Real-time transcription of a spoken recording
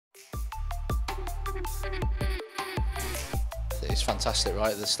It's fantastic,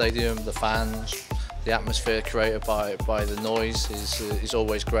 right? The stadium, the fans, the atmosphere created by the noise is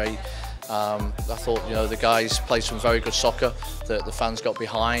always great. I thought, you know, the guys played some very good soccer that the fans got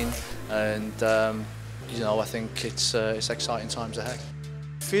behind, and you know, I think it's exciting times ahead.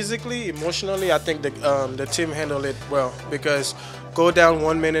 Physically, emotionally, I think the team handled it well, because go down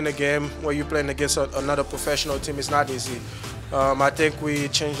 1 minute in a game where you're playing against another professional team is not easy. I think we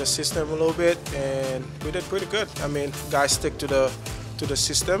changed the system a little bit, and we did pretty good. I mean, guys stick to the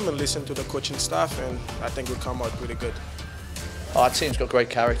system and listen to the coaching staff, and I think we come out pretty good. Our team's got great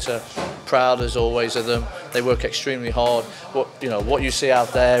character, proud as always of them. They work extremely hard. What you see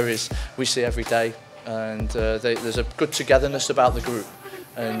out there is we see every day, and there's a good togetherness about the group.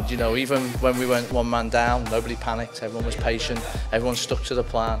 And you know, even when we went one man down, nobody panicked. Everyone was patient. Everyone stuck to the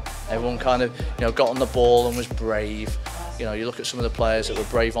plan. Everyone kind of, you know, got on the ball and was brave. You know, you look at some of the players that were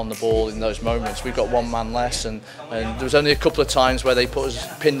brave on the ball in those moments. We've got one man less, and there was only a couple of times where they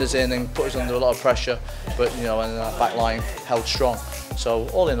pinned us in and put us under a lot of pressure. But you know, and our back line held strong. So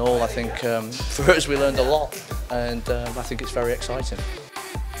all in all, I think for us we learned a lot, and I think it's very exciting.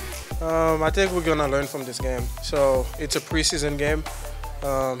 I think we're gonna learn from this game. So it's a preseason game.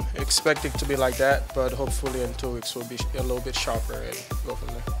 Expect it to be like that, but hopefully in 2 weeks we'll be a little bit sharper and go from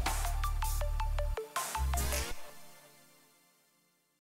there.